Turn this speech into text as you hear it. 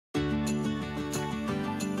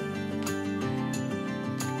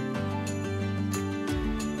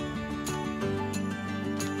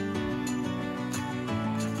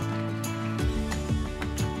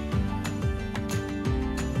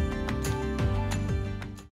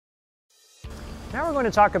Now we're going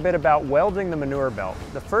to talk a bit about welding the manure belt.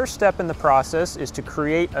 The first step in the process is to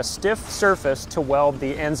create a stiff surface to weld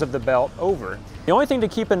the ends of the belt over. The only thing to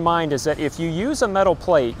keep in mind is that if you use a metal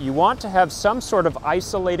plate, you want to have some sort of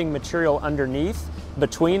isolating material underneath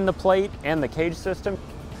between the plate and the cage system.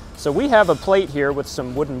 So we have a plate here with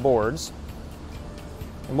some wooden boards.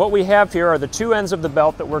 And what we have here are the two ends of the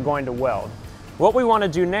belt that we're going to weld. What we want to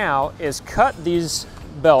do now is cut these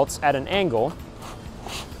belts at an angle,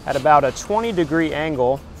 at about a 20-degree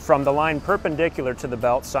angle from the line perpendicular to the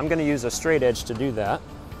belt, so I'm going to use a straight edge to do that.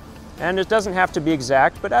 And it doesn't have to be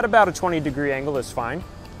exact, but at about a 20-degree angle is fine.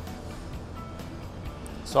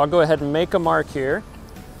 So I'll go ahead and make a mark here.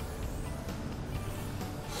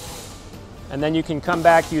 And then you can come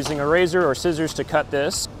back using a razor or scissors to cut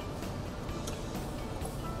this.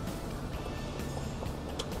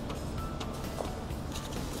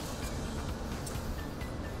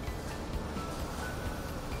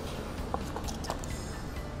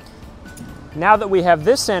 Now that we have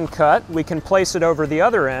this end cut, we can place it over the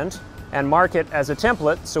other end and mark it as a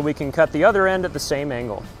template so we can cut the other end at the same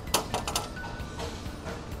angle.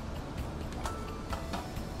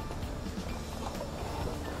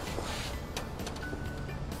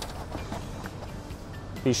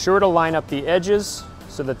 Be sure to line up the edges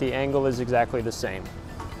so that the angle is exactly the same.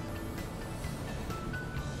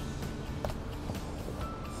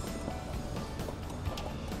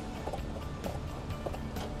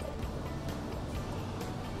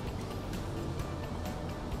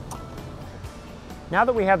 Now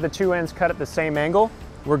that we have the two ends cut at the same angle,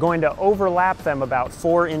 we're going to overlap them about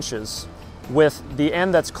 4 inches, with the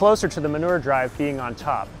end that's closer to the manure drive being on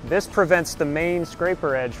top. This prevents the main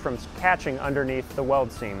scraper edge from catching underneath the weld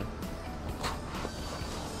seam.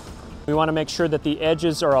 We want to make sure that the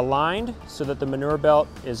edges are aligned so that the manure belt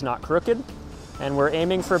is not crooked, and we're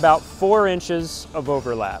aiming for about 4 inches of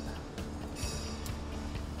overlap.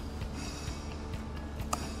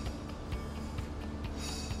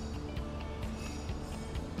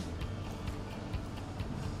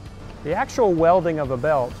 The actual welding of a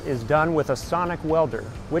belt is done with a sonic welder,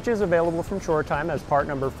 which is available from Chore-Time as part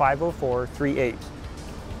number 50438.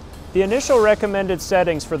 The initial recommended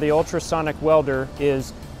settings for the ultrasonic welder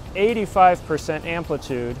is 85%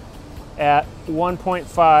 amplitude at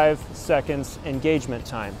 1.5 seconds engagement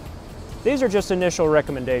time. These are just initial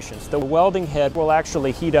recommendations. The welding head will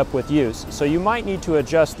actually heat up with use, so you might need to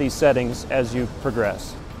adjust these settings as you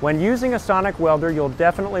progress. When using a sonic welder, you'll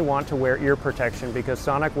definitely want to wear ear protection because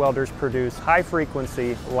sonic welders produce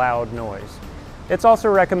high-frequency, loud noise. It's also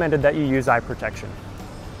recommended that you use eye protection.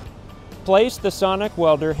 Place the sonic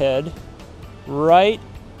welder head right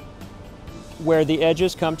where the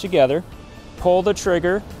edges come together. Pull the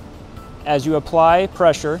trigger. As you apply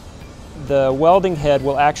pressure, the welding head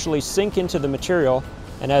will actually sink into the material,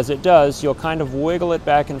 and as it does, you'll kind of wiggle it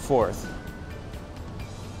back and forth.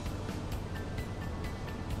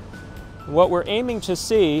 What we're aiming to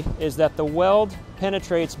see is that the weld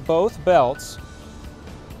penetrates both belts,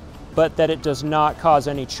 but that it does not cause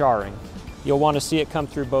any charring. You'll want to see it come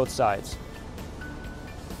through both sides.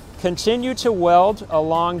 Continue to weld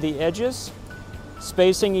along the edges,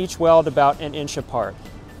 spacing each weld about 1 inch apart.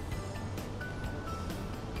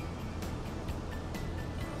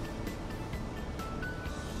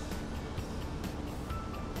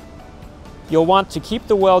 You'll want to keep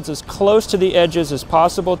the welds as close to the edges as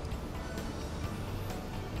possible.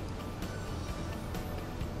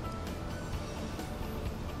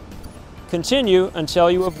 Continue until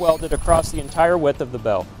you have welded across the entire width of the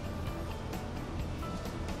belt.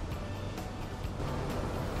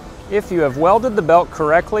 If you have welded the belt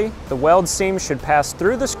correctly, the weld seam should pass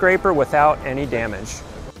through the scraper without any damage.